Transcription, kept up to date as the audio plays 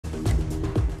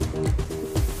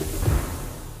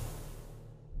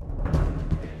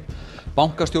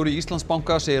Bankastjóri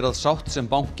Íslandsbanka segir að sátt sem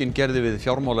bankinn gerði við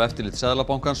fjármálaeftirlit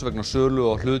Seðlabankans vegna sölu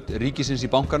á hlut ríkisins í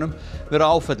bankanum vera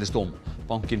áfellisdóm.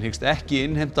 Bankinn hyggst ekki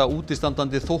innheimta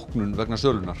útistandandi þóknun vegna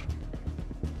sölunnar.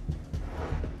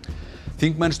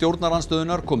 Þingmenn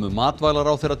stjórnarandstöðunnar komu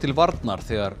matvælaráðherra til varnar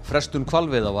þegar frestun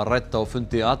hvalveiða var rædd á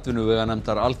fundi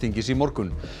atvinnuveganefndar Alþingis í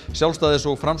morgun. Sjálfstæðis-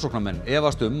 og framsóknarmenn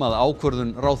efast að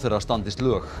ákvörðun ráðherra standist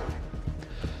lög.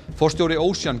 Forstjóri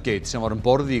Ocean Gate sem var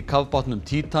borð í kafbátnum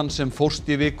Titan sem fórst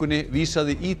í vikunni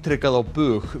vísaði ítrekað á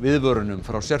bug viðvörunum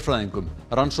frá sérfræðingum.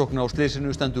 Rannsókn á slysinu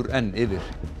stendur enn yfir.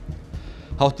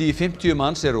 Hátt í 50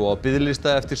 manns eru á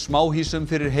biðlista eftir smáhýsum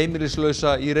fyrir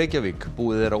heimilislausa í Reykjavík.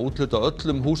 Búið að úthluta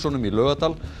öllum húsunum í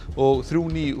Laugardal og 3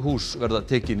 ný hús verða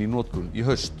tekin í notkun í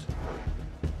haust.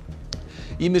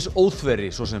 Ýmis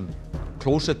óþverri svo sem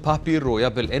klósettpappír og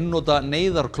jafnvel einnota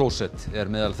neyðarklósett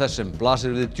meðal þess sem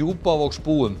blasir við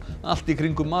Djúpavogsbúum allt í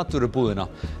kringum matvörubúðina,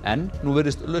 en nú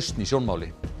virðist lausn í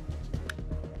sjónmáli.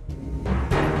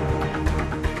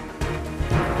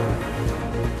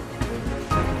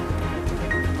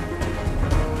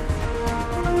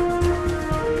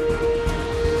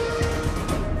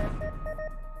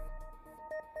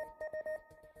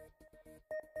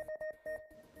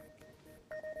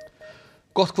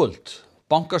 Gott kvöld.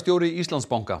 Bankastjóri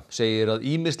Íslandsbanka segir að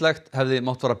ýmislegt hefði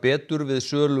mátt fara betur við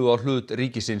sölu á hlut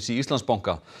ríkisins í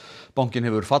Íslandsbanka. Bankinn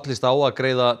hefur fallist á að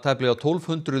greiða tæplega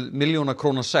 1200 milljóna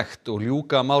króna sekt og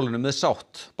ljúka málinu með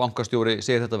sátt. Bankastjóri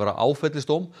segir þetta vera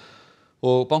áfellisdóm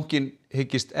og bankinn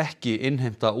hyggist ekki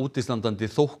innheimta útistandandi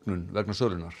þóknun vegna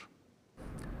sölunnar.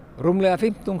 Rúmlega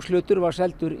 15 hlutur var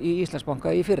seldur í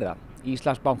Íslandsbanka í fyrra.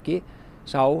 Íslandsbanki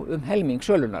sá helming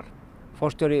sölunnar.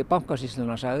 Forstjóri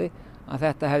Bankasýslunnar sagði að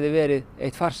þetta hefði verið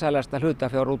eitt farsælasta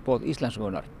hlutafjárútboð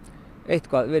Íslandssögunnar.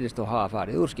 Eitthvað virðist þó hafa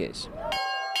farið úrskeiðis.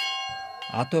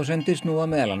 Athugasemdir snúa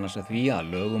meðal annars að því að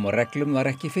lögum og reglum var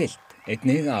ekki fylgt.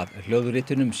 Einnig að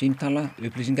hljóðritunum símtala,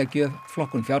 upplýsingagjöf,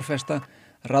 flokkun fjárfesta,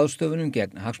 ráðstöfunum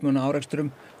gegn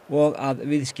hagsmunaárekstrum og að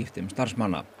viðskiptum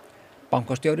starfsmanna.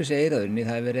 Bankastjóri segir að unnið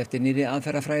hafi verið eftir nýrri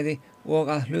aðferðafræði og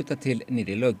að hluta til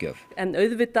nýrri löggjöf. En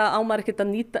auðvitað á maður ekkert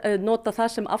að nota það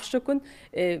sem afsökun.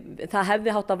 Það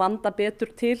hefði hátt að vanda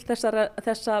betur til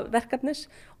þessa verkefnis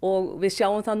og við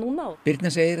sjáum það núna.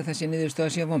 Birna segir að þessi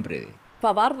niðurstaða sé vonbrigði.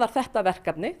 Hvað varðar þetta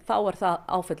verkefni, þá það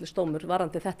áfellisdómur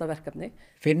varðandi þetta verkefni.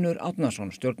 Finnur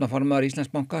Árnason, stjórnarformaður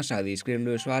Íslandsbanka, sagði í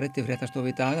skriflegu svari til fréttastofu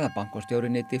í dag að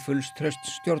bankastjóri nyti fulls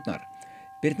trausts stjórnar.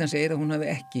 Birna segir að hún hafi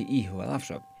ekki íhugað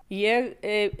afsögn. Ég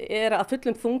að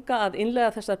fullum þunga að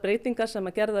innleiða þessar breytingar sem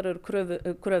að gerðar eru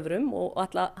kröfur og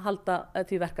ætla að halda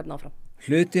því verkefni áfram.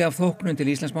 Hluti af þóknun til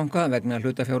Íslandsbanka vegna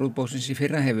hlutafjárútboðsins í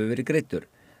fyrra hefur verið greiddur.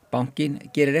 Bankinn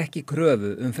gerir ekki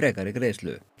kröfu frekari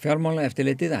greiðslu.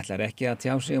 Fjármálaeftirlitið ætlar ekki að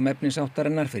tjá sig efni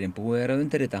sáttarinnar fyrr en búið að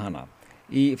undirrita hana.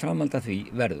 Í framhaldi af því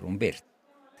verður hún birt.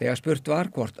 Þegar spurt var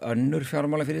hvort önnur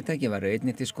fjármálafyrirtæki væru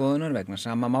einnig til skoðunar vegna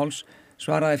sama máls,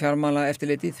 svaraði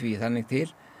fjármálaeftirlitið því þannig til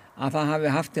að það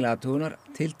hafi haft til athugunar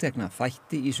tiltekna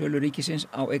þætti í sölu ríkisins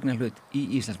á eignarhlut í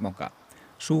Íslandsbanka.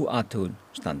 Sú athugun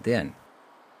standi enn.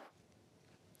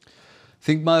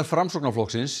 Þingmaður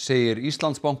Framsóknarflokksins segir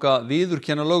Íslandsbanka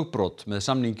viðurkenna lögbrot með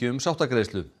samningi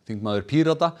sáttagreiðslu. Þingmaður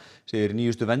Pírata segir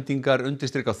nýjustu vendingar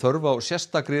undirstrika þörf á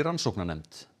sérstakri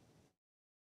rannsóknarnefnd.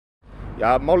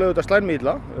 Já, málið auðvitað slær mig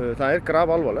illa. Það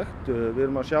grafalvarlegt. Við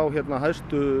erum að sjá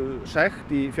hæstu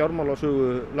sekt í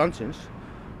fjármálasögu landsins.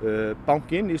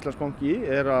 Bankinn, Íslandsbanki,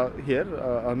 hér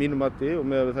að mínu mati og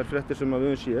með þær fréttir sem við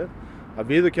höfum séð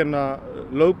að viðurkenna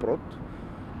lögbrot.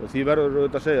 Og því verður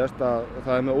auðvitað að segjast að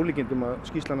það með ólíkindum að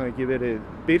skýrslan hafi ekki verið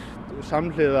birt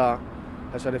samhliða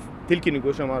þessari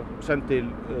tilkynningu sem var send til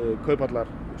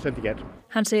Kauphallar send í gær.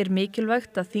 Hann segir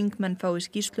mikilvægt að þingmenn fái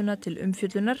skýrsluna til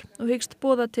umfjöllunar og hyggst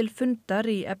boða til fundar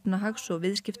í efnahags- og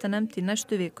viðskiptanefnd í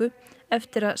næstu viku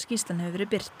eftir að skýrslan hefur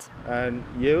verið birt. En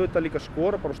ég auðvitað líka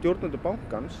skora bara stjórnendur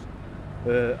bankans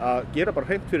að gera bara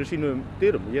hreint fyrir sínum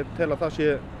dyrum. Ég tel að það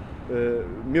sé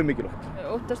mjög mikilvægt.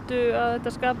 Óttastu að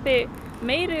þetta skapi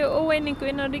meiri óeiningu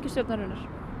innan ríkisstjórnarinnar?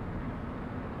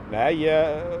 Nei,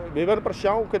 við verðum bara að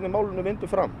sjá hvernig málunum vindur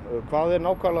fram. Hvað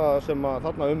nákvæmlega sem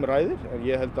þarna ræðir, en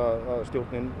ég held að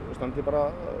stjórnin standi bara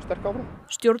sterk áfram.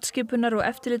 Stjórnskipunar- og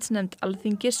eftirlitsnefnd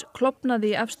Alþingis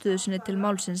klofnaði í afstöðu sinni til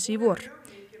málsins í vor.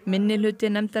 Minnihluti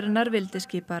nefndarinnar vildi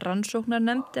skipa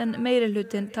rannsóknarnefnd en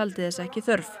meirihlutin taldi þess ekki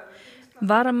þörf.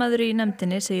 Varamaður í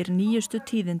nefndinni segir nýjustu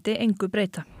tíðindi engu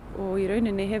breyta. Og í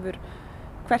rauninni hefur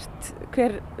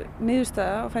hver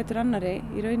niðurstaða á fætur annarri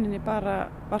í rauninni bara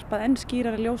varpað enn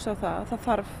skýrara ljós á það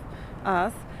þarf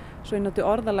að, svo ég noti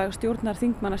orðalag stjórnar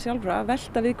þingmanna sjálfra,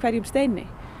 velta við hverjum steini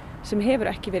sem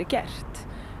hefur ekki verið gert.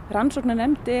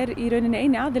 Rannsóknarnefnd í rauninni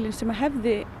eini aðilinn sem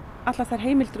hefði allar þær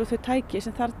heimildir og þau tæki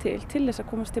sem þarf til þess að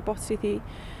komast til botns í því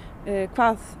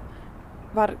hvað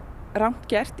var rangt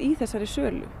gert í þessari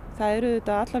sölu. Það eru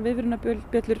auðvitað allar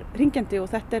viðvörunarbjöllur hringjandi og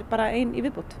þetta bara ein í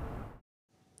viðbót.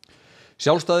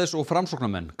 Sjálfstæðis- og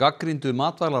framsóknarmenn gagnrýndu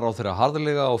matvælaráðherra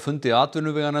harðlega á fundi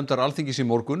atvinnuveganefndar Alþingis í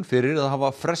morgun fyrir að hafa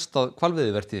frestað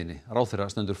hvalveiðivertíðinni. Ráðherra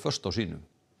stendur föst á sínum.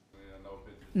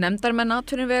 Nefndarmenn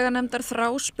atvinnuveganefndar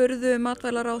þráspurðu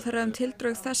matvælaráðherra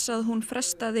tildrög þess að hún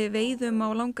frestaði veiðum á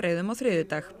langreyðum á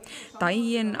þriðjudag,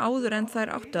 daginn áður en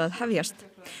þær áttu að hefjast.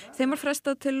 Þeim var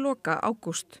frestað til loka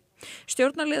ágúst.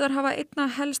 Stjórnarliðar hafa einna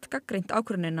helst gagnrýnt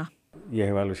ákvörðunina. Ég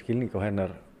hef alveg skilning á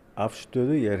hennar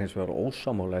afstöðu, ég hins vegar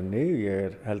ósammála henni,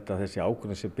 ég held að þessi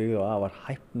ákvörðun sé byggð á afar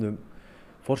hæpnum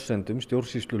forsendum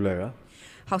stjórnsýslulega.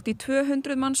 Hátt í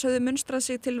 200 manns höfðu munstrað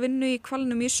sig til vinnu í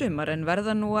hvalnum í sumar en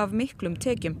verða nú af miklum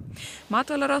tekjum.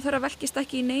 Matvælaráðherra velkist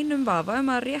ekki í neinum vafa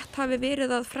að rétt hafi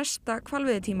verið að fresta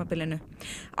hvalveiðitímabilinu.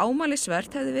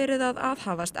 Ámælisvert hefði verið að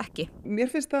aðhafast ekki.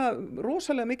 Mér finnst það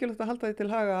rosalega mikilvægt að halda því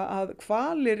til haga að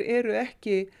hvalir eru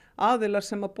ekki aðilar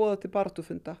sem að boða til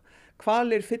baráttufunda.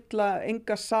 Hvalir fylla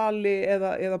enga sali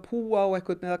eða púa á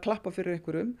einhvern eða klappa fyrir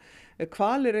einhverjum.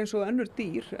 Hvalir eins og önnur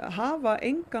dýr hafa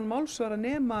engan málsvara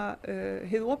nema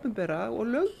hið opinbera og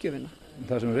löggjöfina.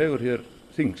 Það sem vegur hér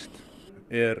þyngst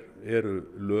eru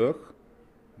lög,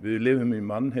 við lifum í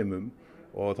mannheimum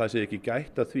og það sé ekki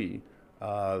gætt að því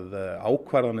að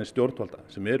ákvarðanir stjórnvalda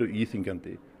sem eru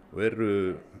íþyngjandi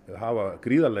og hafa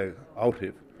gríðarleg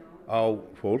áhrif á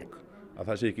fólk, að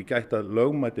það sé ekki gætt að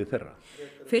lögmæti þeirra.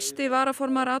 Fyrsti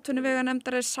varaformaður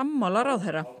atvinnuveganefndar sammála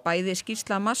ráðherra. Bæði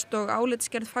skýrsla MAST og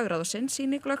álitsgerð fagráðsins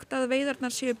sýni glöggt að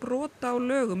veiðarnar séu brota á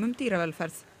lögum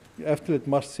dýravelferð. Eftirlit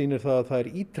MAST sýnir það að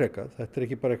það ítrekað. Þetta er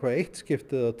ekki bara eitthvað eitt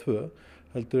skipti eða tvö,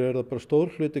 heldur það bara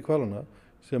stór hluti hvalana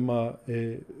sem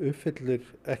uppfyllir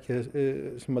ekki,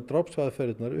 sem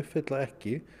drápsaðferðirnar uppfylla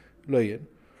ekki lögin.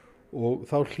 Og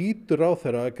þá hlýtur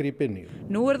ráðherra að grípa inn í.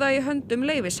 Nú það í höndum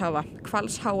leyfishafa,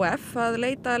 Hvals HF, að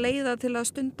leita leiða til að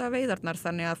stunda veiðarnar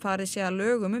þannig að farið sé að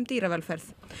lögum dýravelferð.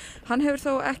 Hann hefur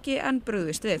þó ekki enn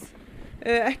brugðist við.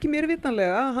 Ekki mér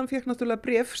vitanlega, hann fékk náttúrulega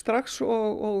bréf strax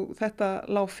og þetta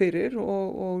lá fyrir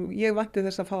og ég vænti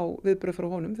þess að fá viðbrögð frá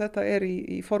honum. Þetta er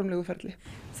í formlegu ferli.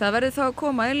 Það verði þá að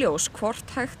koma í ljós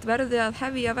hvort hægt verði að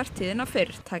hefja vertíðina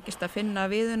fyrr, takist að finna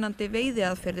viðunandi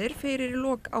veiðiaðferðir fyrir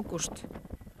lok ágúst.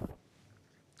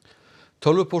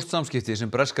 Tölvupóstsamskipti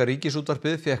sem breska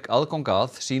ríkisútvarpið fékk aðgang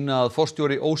að sýna að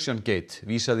forstjóri OceanGate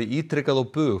vísaði ítrekað á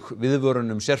bug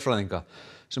viðvörunum sérfræðinga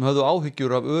sem höfðu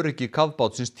áhyggjur af öryggi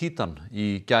kafbátsins Titan.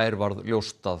 Í gær varð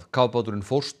ljóst að kafbáturinn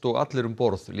fórst og allir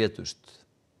borð létust.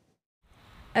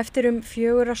 Eftir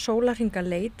 4 sólarhringa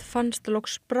leit fannst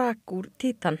loks brak úr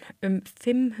Titan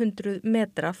 500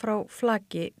 metra frá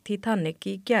flaki Titanic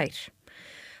í gær.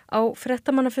 Á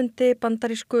fréttamannafundi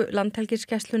bandarísku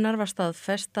landhelgisgæslunnar var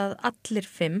staðfest að allir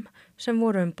 5 sem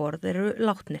voru borð eru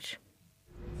látnir.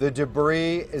 The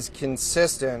debris is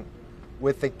consistent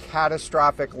with the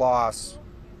catastrophic loss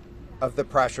of the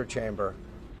pressure chamber.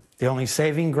 The only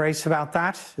saving grace about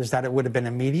that is that it would have been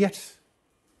immediate,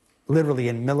 literally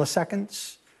in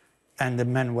milliseconds, and the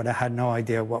men would have had no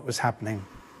idea what was happening.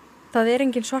 Það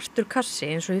engin svartur kassi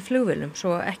eins og í flugvélum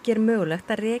svo ekki mögulegt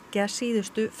að rekja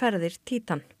síðustu ferðir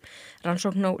Titan.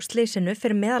 Rannsókn á slysinu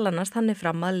fer meðal annars þannig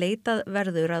fram að leitað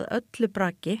verður að öllu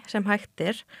braki sem hægt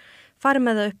farið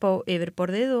með það upp á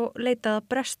yfirborðið og leitað að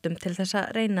brestum til þess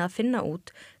að reyna að finna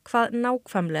út hvað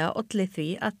nákvæmlega olli því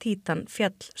að Titan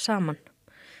féll saman.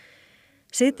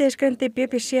 Síðdegis greindi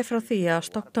BBC frá því að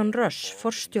Stockton Rush,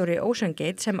 forstjóri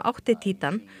OceanGate sem átti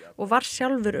Titan og var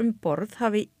sjálfur borð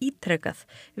hafi ítrekað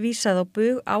vísað á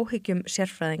bug áhyggjum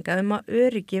sérfræðinga að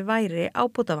öryggi væri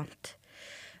ábótavant.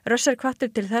 Rush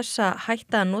hvattur til þess að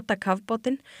hætta að nota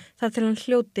kafbátinn þar til hann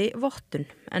hljóti vottun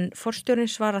en forstjórinn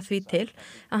svarar því til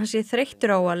að hann sé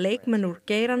þreyttur á að leikmenn úr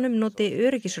geiranum noti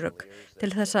öryggisrök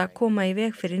til þess að koma í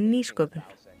veg fyrir nýsköpun.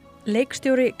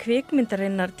 Leikstjóri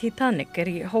kvikmyndarinnar Titanic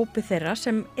í hópi þeirra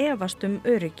sem efast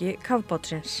öryggi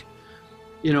kafbátsins.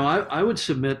 You know, I would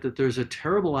submit that there's a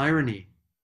terrible irony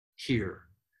here.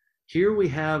 Here we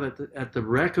have at the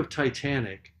wreck of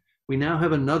Titanic, we now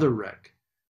have another wreck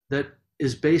that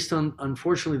is based on,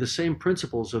 unfortunately, the same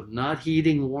principles of not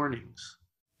heeding warnings.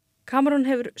 Cameron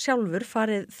hefur sjálfur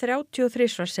farið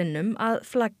 33 sinnum að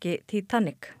flaggi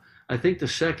Titanic. I think the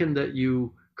second that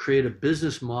you create a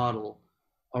business model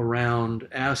around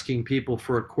asking people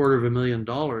for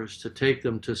 $250,000 to take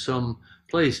them to some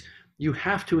place, you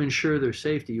have to ensure their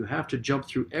safety. You have to jump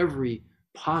through every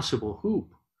possible hoop.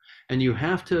 And you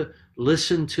have to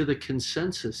listen to the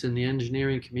consensus in the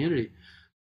engineering community.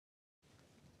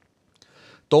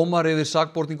 Dómar yfir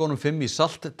sakborningunum 5 í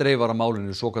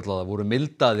saltdreifaramálinu svokallaða voru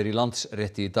mildaðir í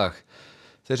Landsrétti í dag.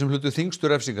 Þeir sem hlutu þyngstu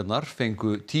refsingarnar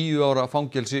fengu 10 ára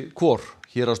fangelsi hvor.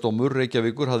 Héraðsdómur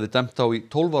Reykjavíkur hafði dæmt þá í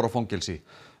 12 ára fangelsi.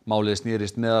 Málið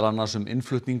snerist meðal annars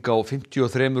innflutning á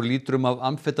 53 lítrum af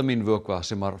amfetamínvökva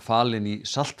sem var falinn í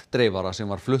saltdreifara sem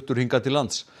var fluttur hingað til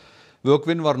lands.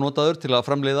 Vökvinn var notaður til að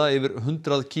framleiða yfir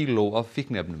 100 kíló af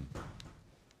fíkniefnum.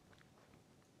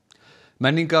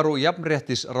 Menningar- og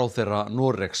jafnréttisráðherra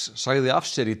Noregs sagði af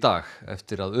sér í dag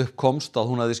eftir að upp komst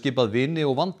að hún hafði skipað vini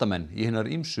og vandamenn í hinar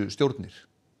ýmsu stjórnir.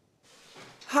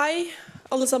 Hei,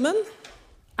 alle sammen.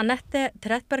 Annette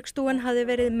Tretbergstuen hafði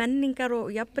verið menningar- og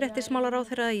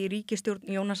jafnréttismálaráðherra í ríkisstjórn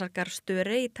Jónasar Gahr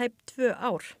Støre í tæp 2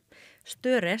 ár.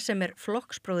 Støre, sem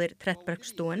flokksbróðir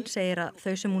Tretbergstuen, segir að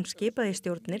þau sem hún skipaði í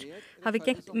stjórnir hafi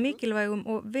gegnt mikilvægum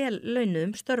og vel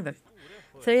launuðum störfum.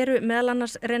 Þau eru meðal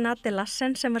annars Renate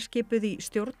Lassen sem var skipuð í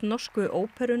stjórn norsku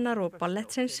óperunar og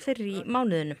ballettsins fyrir í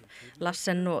mánuðinum.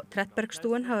 Lassen og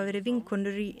Tretbergstuen hafa verið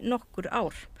vinkonur í nokkur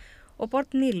ár. Og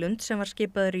Bård Nýlund sem var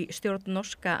skipaður í stjórn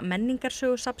norska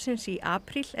menningarsögusafnsins í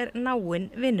apríl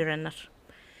náinn vinur hennar.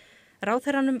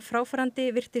 Ráðherranum fráfarandi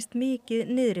virtist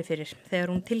mikið niðri fyrir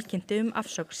þegar hún tilkynnti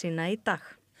afsögn sína í dag.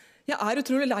 Jeg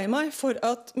utrolig lei meg for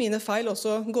at mine feil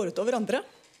også går ut over andre.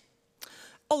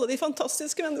 Alle de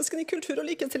fantastiske menneskene i kultur- og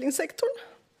likestillingssektoren,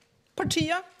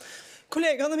 partiet,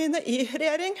 kollegaene mine i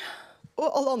regjering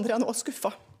og alle andre nå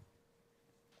skuffa.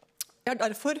 Jeg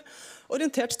derfor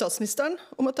orientert statsministeren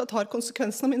om at jeg tar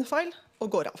konsekvensen av mine feil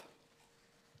og går av.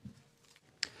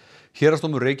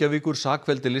 Héraðsdómur Reykjavíkur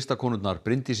sakfelldi listakonurnar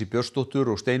Bryndísi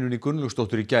Björnsdóttur og Steinunni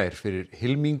Gunnlaugsdóttur í gær fyrir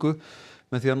hylmingu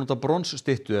með því að nota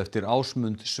bronsstyttu eftir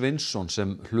Ásmund Sveinsson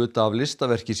sem hluta af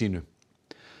listaverki sínu.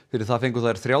 Fyrir það fengu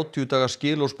þær 30 daga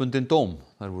skilorðsbundinn dóm.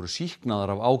 Þær voru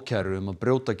sýknaðar af ákæru að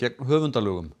brjóta gegn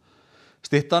höfundalögum.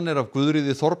 Styttan af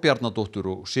Guðríði Þorbjarnadóttur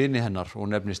og syni hennar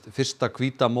og nefnist fyrsta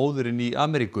hvíta móðirin í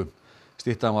Ameríku.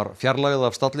 Styttan var fjarlægð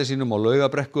af stalli sínum á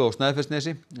Laugabrekku á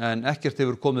Snæfellsnesi en ekkert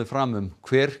hefur komið fram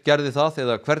hver gerði það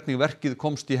eða hvernig verkið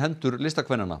komst í hendur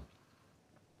listakvennana.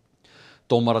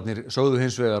 Dómararnir sögðu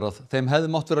hins vegar að þeim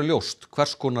hefði mátt vera ljóst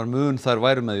hvers konar mun þær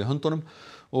væru með í höndunum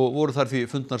og voru þær því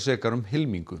fundnar sekar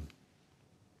hylmingu.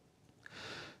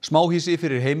 Smáhýsi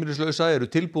fyrir heimilislausa eru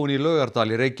tilbúin í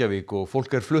Laugardal í Reykjavík og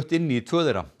fólk flutt inn í 2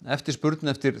 þeirra. Eftirspurn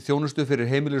eftir þjónustu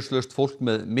fyrir heimilislaust fólk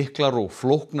með miklar og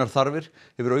flóknar þarfir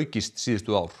hefur aukist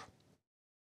síðustu ár.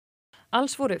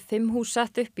 Alls voru 5 hús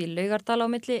sett upp í Laugardal á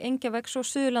milli Engjavegs og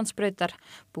Suðurlandsbrautar.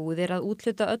 Búið að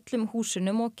úthluta öllum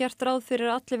húsunum og gert ráð fyrir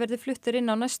að allir verði fluttir inn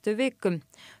á næstu vikum.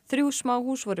 3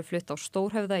 smáhús voru flutt á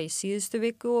Stórhöfða í síðustu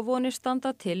viku og vonir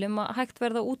standa til að hægt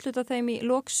verða að úthluta þeim í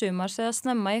lok sumars eða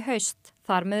snemma í haust.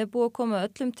 Þar með búið að koma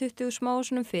öllum 20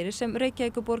 smáhúsunum fyrir sem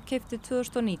Reykjavíkurborg keypti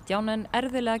 2019 en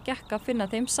erfiðlega gekk að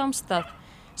finna þeim samstað.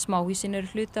 Smáhúsin eru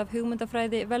hluti af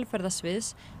hugmyndafræði velferðasviðs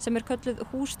sem kölluð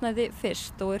húsnæði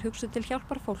fyrst og hugsuð til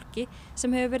hjálpar fólki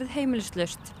sem hefur verið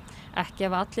heimilislaust. Ekki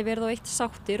hafa allir verið á eitt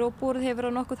sáttir og borið hefur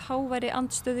á nokkuð háværi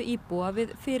andstöðu íbúa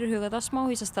við fyrirhugaða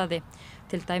smáhúsastaði,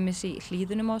 til dæmis í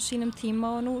Hlíðunum á sínum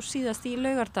tíma og nú síðast í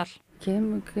Laugardal.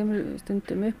 Kemur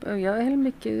stundum upp, já,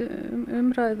 heilmikið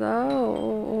umræða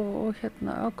og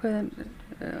ákveðin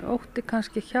ótti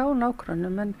kannski hjá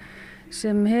nágrannum en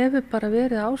sem hefur bara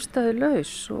verið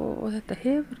ástæðulaus og þetta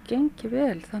hefur gengið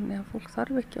vel þannig að fólk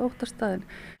þarf ekki að óttast staðinn.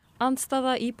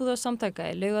 Andstaða íbúðasamtaka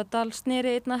í Laugardal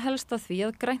sneri einna helst að því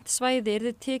að grænt svæði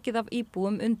yrði tekið af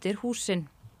íbúum undir húsin.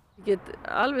 Ég get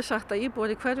alveg sagt að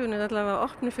íbúar í hverfinu er allavega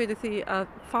opni fyrir því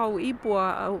að fá íbúa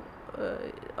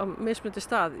á mismunandi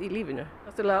stað í lífinu.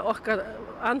 Okkar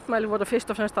andmæli voru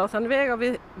fyrst og fremst á þann veg að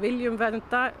við viljum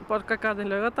vernda borgargarðinn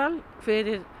Laugardal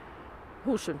fyrir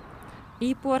húsum.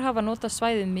 Íbúar hafa notað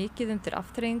svæðið mikið undir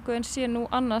afþreyingu en sé nú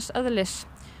annars eðlis.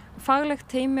 Faglegt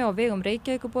teymi á vegum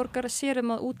Reykjavíkurborgar sér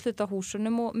að úthluta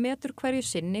húsunum og metur hverju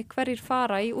sinni hverjir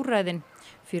fara í úrræðin.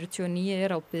 49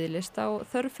 á biðlista og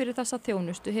þörf fyrir þessa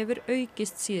þjónustu hefur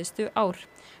aukist síðustu ár.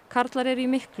 Karlar eru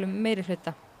í miklum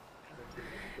meirihluta.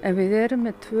 En við erum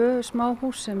með 2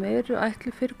 smáhús sem eru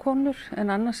ætluð fyrir konur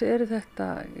en annars eru þetta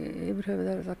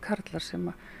yfirhöfuð karlar sem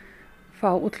að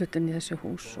fá úthlutun í þessu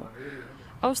hús.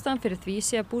 Ástæðan fyrir því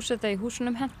sé að búseta í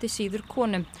húsunum henti síður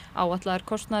konum. Áætlaður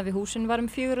kostnaður við húsin var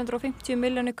 450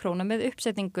 milljónir króna með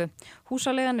uppsetningu.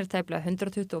 Húsaleigan tæplega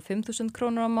 125.000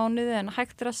 krónur á mánuði en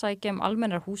hægt að sækja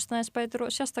almennar húsnæðisbætur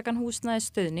og sérstakan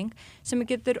húsnæðisstuðning sem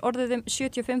getur orðið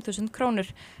 75.000 krónur.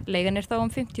 Leigan þá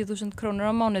 50.000 krónur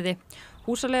á mánuði.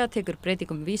 Húsaleiga tekur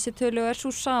breytingum vísitölu og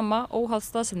sú sama óháð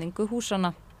staðsetningu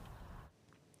húsana.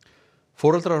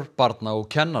 Foreldrar barna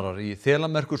og kennarar í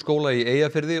Þelamerkurskóla í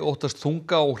Eyjafirði óttast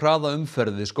þunga og hraða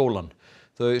umferð við skólann.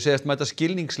 Þau Þau segjast mæta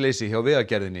skilningsleysi hjá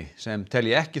Vegagerðinni sem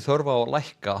telji ekki þörf á að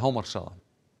lækka hámarkshraða.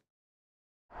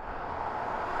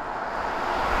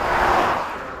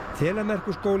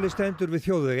 Þelamerkurskóli stendur við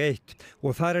þjóðveg 1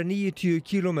 og þar 90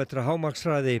 km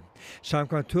hámarkshraði.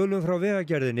 Samkvæmt tölum frá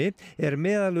Vegagerðinni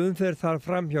meðalumferð þar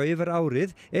framhjá yfir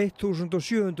árið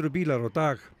 1700 bílar á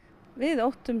dag. Við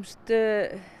óttumst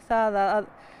það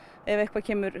að ef eitthvað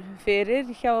kemur fyrir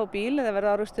hjá bíl eða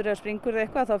verður árekstur eða springur eða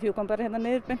eitthvað, þá fjúkum bara hérna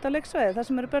niður beint á leiksvæði, þar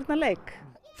sem eru börn að leik.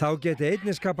 Þá geti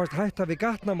einnig skapast hætta við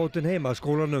gatnamótin heima að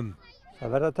skólanum.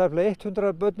 Það verða tæplega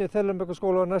 100 börn í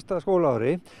Þelamerkurskóla á næsta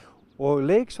skólaári. Og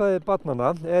leiksvæði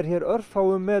barnanna hér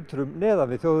örfáum metrum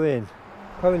neðan við þjóðveginn.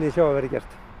 Hvað vil ég sjá að vera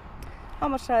gert?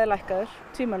 Hámarkshraði lækkaður,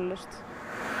 tvímælalaust.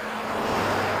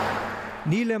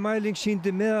 Nýleg mæling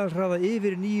sýndi meðalhraða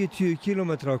yfir 90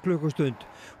 km á klukkustund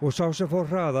og sá sem fór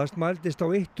hraðast mældist á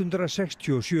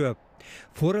 167.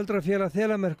 Foreldrafélag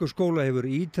Þelamerkurskóla hefur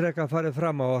ítrekað farið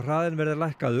fram á að hraðinn verði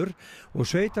lækkaður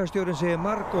og sveitarstjórinn segir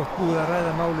margoft búið að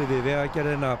ræða málið við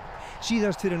Vegagerðina,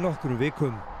 síðast fyrir nokkrum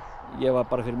vikum. Ég var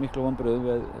bara fyrir miklu vonbrigðum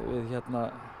við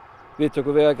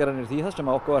viðtöku Vegagerðarinnar því það sem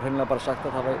okkur var hreinlega bara sagt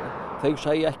að þau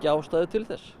sæi ekki ástæðu til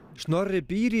þess. Snorri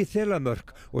býr í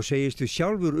Þelamörk og segist við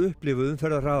sjálfur upplifu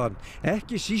umferðarhraðan,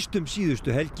 ekki síst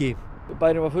síðustu helgi.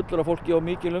 Bærinn var fullur af fólki og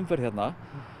mikil umferð hérna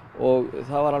og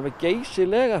það var alveg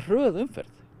geysilega hröð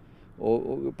umferð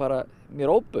og bara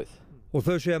mér óbauð. Og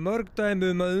þau segja mörg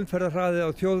dæmi að umferðarhraði á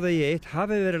þjóðvegi 1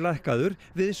 hafi verið lækkaður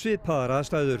við svipaðar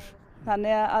aðstæður.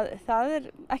 Þannig að það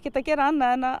ekkert að gera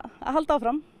annað en að halda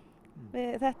áfram.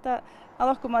 Þetta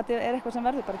að okkur mati eitthvað sem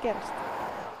verður bara að gerast.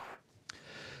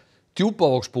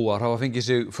 Djúpavogsbúar hafa fengið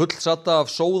sig fullsatta af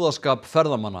sóðaskap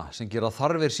ferðamanna sem gera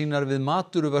þarfir sínar við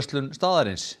matvöruverslun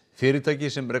staðarins. Fyrirtæki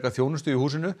sem reka þjónustu í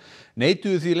húsinu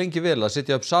neituðu því lengi vel að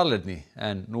setja upp salerni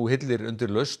en nú hillir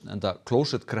undir lausn enda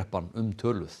klósettkreppan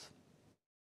töluð.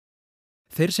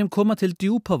 Þeir sem koma til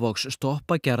Djúpavogs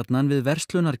stoppa gjarnan við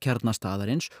verslunarkjarna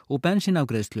staðarins og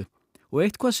bensínafgreiðslu og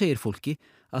eitthvað segir fólki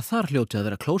að þar hljóti að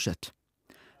vera klósett.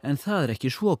 En það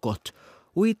ekki svo gott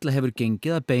og illa hefur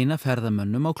gengið að beina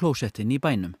ferðamönnum á klósettin í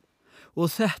bænum. Og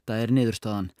þetta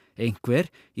niðurstaðan. Einhver,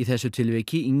 í þessu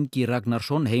tilviki Ingi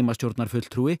Ragnarsson,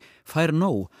 heimastjórnarfulltrúi, fær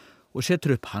nóg og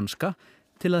setur upp hanska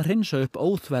til að hreinsa upp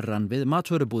óþverran við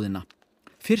matvörubúðina.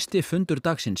 Fyrsti fundur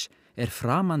dagsins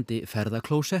framandi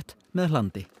ferðaklósett með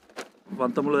hlandi.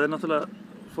 Vandamálið náttúrulega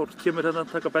fólk kemur hérna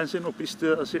að taka bensín og býst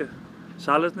við að sé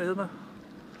salerni hérna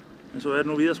eins og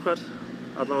nú víðast hvar,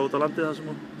 allavega út á landi þar sem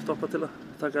hún stoppa til að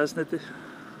taka eldsneyti.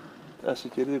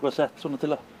 Þessi gerir eitthvað sett svona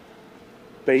til að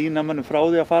beina mönnum frá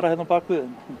því að fara hérna á bakvið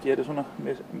en hún gerir svona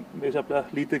misjafnlega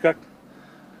lítið gagn.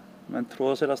 Menn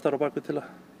tróða sér að starfa á bakvið til að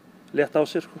létta á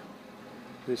sér sko.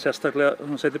 Því sérstaklega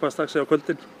hún setur bara strax á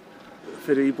kvöldin.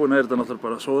 Fyrir íbúina þetta náttúrulega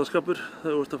bara sóðaskapur.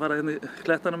 Þegar þú ert að fara hérna í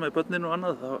klettana með börnin og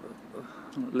annað, þá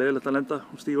er leiðilegt að lenda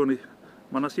og stíga hún í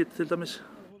mannaskít til dæmis.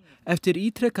 Eftir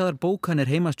ítrekkaðar bókanir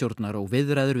heimastjórnar og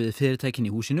viðræður við fyrirtækin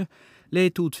í húsinu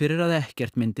leit út fyrir að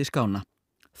ekkert myndi skána.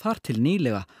 Þar til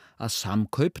nýlega að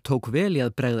Samkaup tók vel í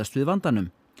að bregðast við vandanum.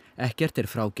 Ekkert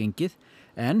frágengið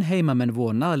en heimamenn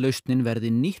vona að lausnin verði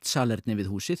nýtt salerni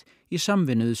við húsið í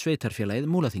samvinnu við sveitarfélagið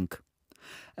Múlaþing.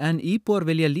 En íbúar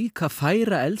vilja líka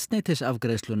færa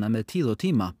eldsneytisafgreiðsluna með tíð og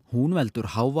tíma. Hún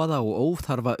veldur hávaða og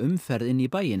óþarfa umferð inn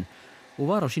í bæinn og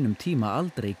var á sínum tíma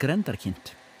aldrei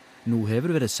grendarkynnt. Nú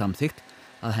hefur verið samþykkt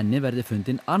að henni verði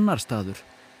fundin annar staður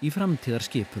í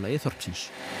framtíðarskipulagi þorpsins.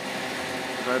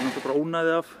 Það náttúrulega bara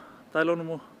ónæði af dælunum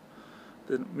og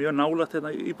þetta mjög nálægt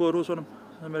hérna í íbúðarhúsunum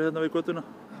sem hérna við götuna.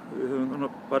 Við höfum núna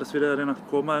barist fyrir að reyna að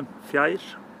koma þeim fjær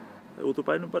út úr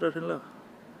bænum bara hreinlega.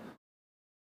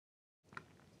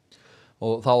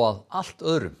 Og þá að allt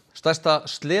öðrum. Stærsta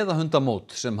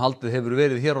sleðahundamót sem haldið hefur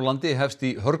verið hér á landi hefst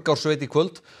í Hörgársveit í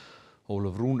kvöld.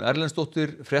 Ólöf Rún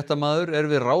Erlendsdóttir, fréttamaður,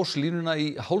 við ráslínuna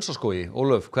í Hálsaskógi.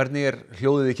 Ólöf, hvernig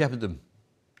hljóðið í keppendum?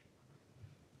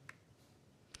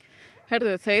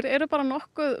 Heyrðu, þeir bara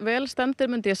nokkuð vel stendir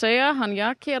myndi ég segja. Hann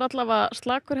Jaki allavega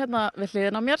slakur hérna við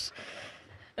hliðina á mér.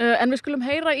 En við skulum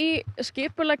heyra í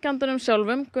skipuleggjandunum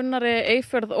sjálfum, Gunnari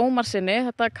Eyfjörð Ómarsinni.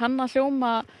 Þetta kann að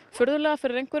hljóma furðulega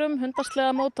fyrir einhverjum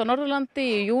hundasleðamót á Norðurlandi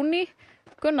í júní.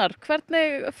 Gunnar,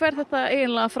 hvernig fer þetta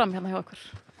eiginlega fram hérna hjá okkur?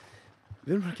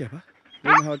 Við erum að keppa,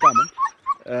 við erum að hafa gaman.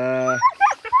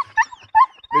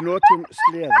 Við notum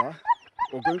sleða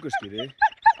og gönguskíði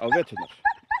á veturnar.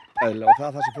 Og það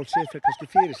er það sem fólk sér kannski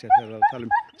fyrir sér þegar það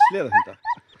tala sleðahunda.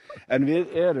 En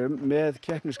við erum með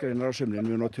keppnisgreinar á sumrin,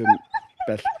 við notum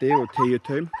belti og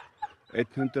tegjutaum,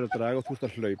 100 að draga og 1000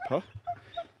 að hlaupa.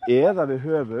 Eða við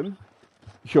höfum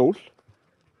hjól,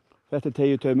 þetta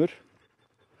tegjutaumur,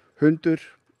 hundur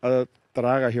að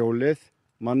draga hjólið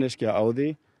manneskja á því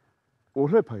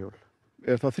og hlaupahjól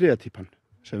er þá þriðja típan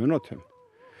sem við notum.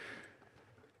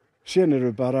 Síðan erum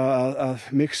við bara að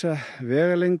mixa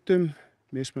vegalengdum,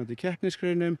 mismunandi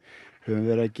keppnisgreinum, höfum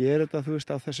verið að gera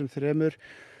þetta, á þessum þremur,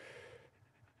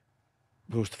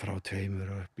 frá 2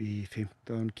 og upp í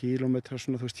 15 kílómetra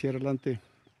hér á landi.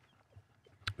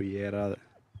 Og ég er að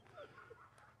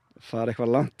fara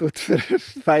eitthvað langt út fyrir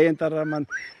þægindar að mann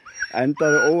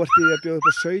endaði óvart í að bjóða upp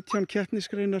á 17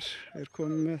 keppnisgreinar,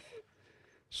 komið með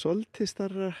svolítið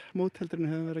stærra mótheldur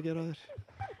en höfum verið að gera áður.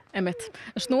 Einmitt.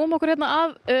 Snúum okkur hérna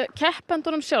að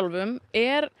keppendunum sjálfum.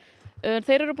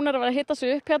 Þeir eru búin að vera að hita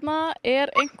sig upp hérna. Er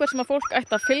einhver sem að fólk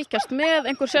ætti að fylgjast með,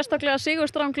 einhver sérstaklega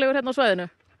sigurstranglegur hérna á svæðinu?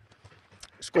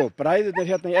 Sko, bræðurnir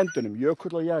hérna í endunum,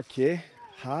 Jökull og Jaki,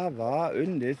 hafa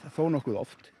unnið þó nokkuð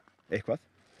oft, eitthvað.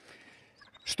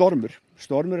 Stormur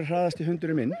er hraðasti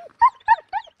hundurinn minn.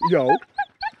 Já.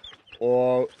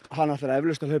 Og hann ætlar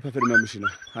eflaust að hlaupa fyrir mömmu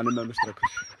sína. Hann er mömmustrákur.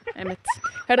 Einmitt.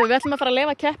 Herðu, við ætlum að fara að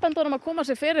leyfa keppendunum að koma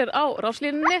sér fyrir á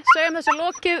ráslínunni. Segjum þessu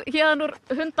lokið héðan úr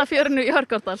hundafjörinu í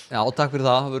Hörgárdal. Já, takk fyrir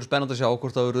það. Það verður spennandi að sjá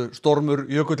hvort það verður Stormur,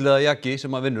 Jökull eða Jaki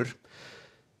sem að vinnur.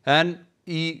 En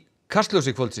í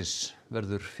Kastljósi kvöldsins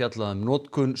verður fjallað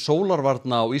notkun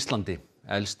sólarvarna á Íslandi.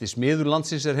 Elsti smiður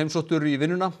landsins er heimsóttur í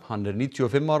vinnuna. Hann er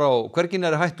 95 ára og hvergin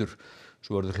er hættur.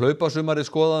 Svo verður hlaupasumarið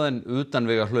skoðað en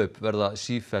utanvega hlaup verða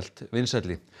sífellt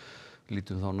vinsælli.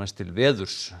 Lítum þá næst til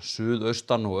veðurs.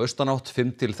 Suðaustan og austanátt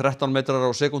 5 til 13 metrar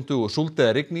á sekundu og súld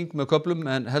eða rigning með köflum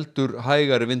en heldur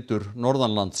hægari vindur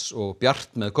norðanlands og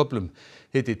bjart með köflum.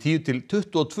 Hiti 10 til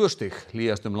 22 stig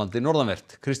hlýjast landið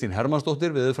norðanvert. Kristín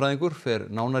Hermannsdóttir, veðurfræðingur, fer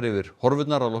nánar yfir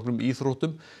horfurnar á loknum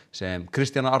íþróttum sem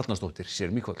Kristjana Arnarsdóttir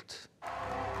sér í kvöld.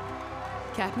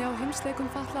 Keppni á heimsleikum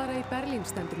fatlaðra í Berlín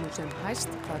stendur nú sem hæst.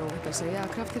 Það er óhætt að segja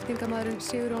að kraftlyftingamaðurinn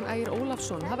Sigurjón Ægir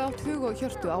Ólafsson hafi átt hug og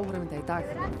hjörtu áhorfenda í dag.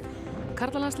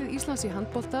 Karlalandslið Íslands í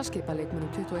handbolta, skipa leikmönnum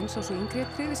 21 árs og yngri,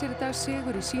 tryggði sér í dag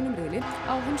sigur í sínum riðli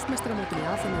á heimsmeistaramótinu í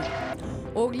Aþenu.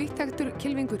 Og líktektur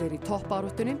kylfingur er í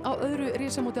toppbaráttunni á öðru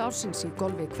risamóti ársins í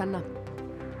golfi kvenna.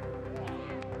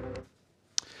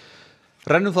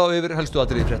 Rennum þá yfir helstu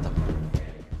atriði frétta.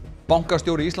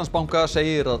 Bankastjóri Íslandsbanka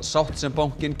segir að sátt sem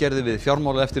bankinn gerði við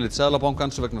fjármálaeftirlit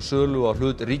Seðlabankans vegna sölu á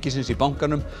hlut ríkisins í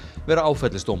bankanum vera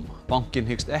áfellisdóm. Bankinn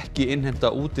hyggst ekki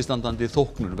innheimta útistandandi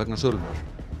þóknun vegna sölunnar.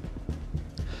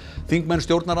 Þingmenn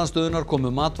stjórnarandstöðunnar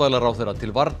komu matvælaráðherra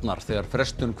til varnar þegar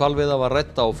frestun hvalveiða var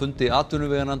rædd á fundi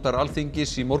atvinnuveganefndar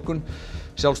Alþingis í morgun.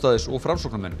 Sjálfstæðis- og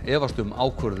Framsóknarmenn efast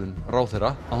ákvörðun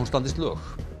ráðherra að hún standist lög.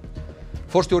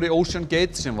 Forstjóri Ocean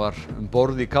Gate sem var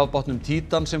borð í kafbátnum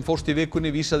Títan sem fórst í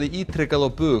vikunni vísaði ítrekað á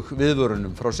bug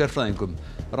viðvörunum frá sérfræðingum.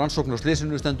 Rannsókn á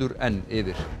slysinu stendur enn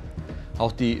yfir.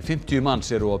 Hátt í 50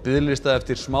 manns eru á biðlista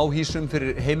eftir smáhýsum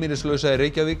fyrir heimilislausa í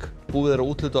Reykjavík. Búið er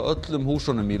að úthluta öllum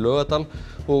húsunum í Laugardal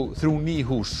og 3 ný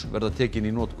hús verða tekin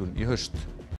í notkun í haust.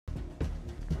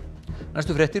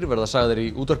 Næstu fréttir verða sagðar í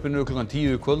útvarpinu klukkan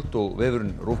 10 í kvöld og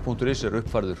vefurinn rúv.is er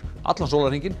uppfærður allan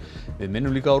sólarhringinn. Við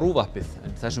minnum líka á RÚV appið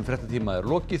en þessum fréttatíma er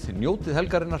lokið. Njótið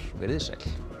helgarinnar, verið sæl.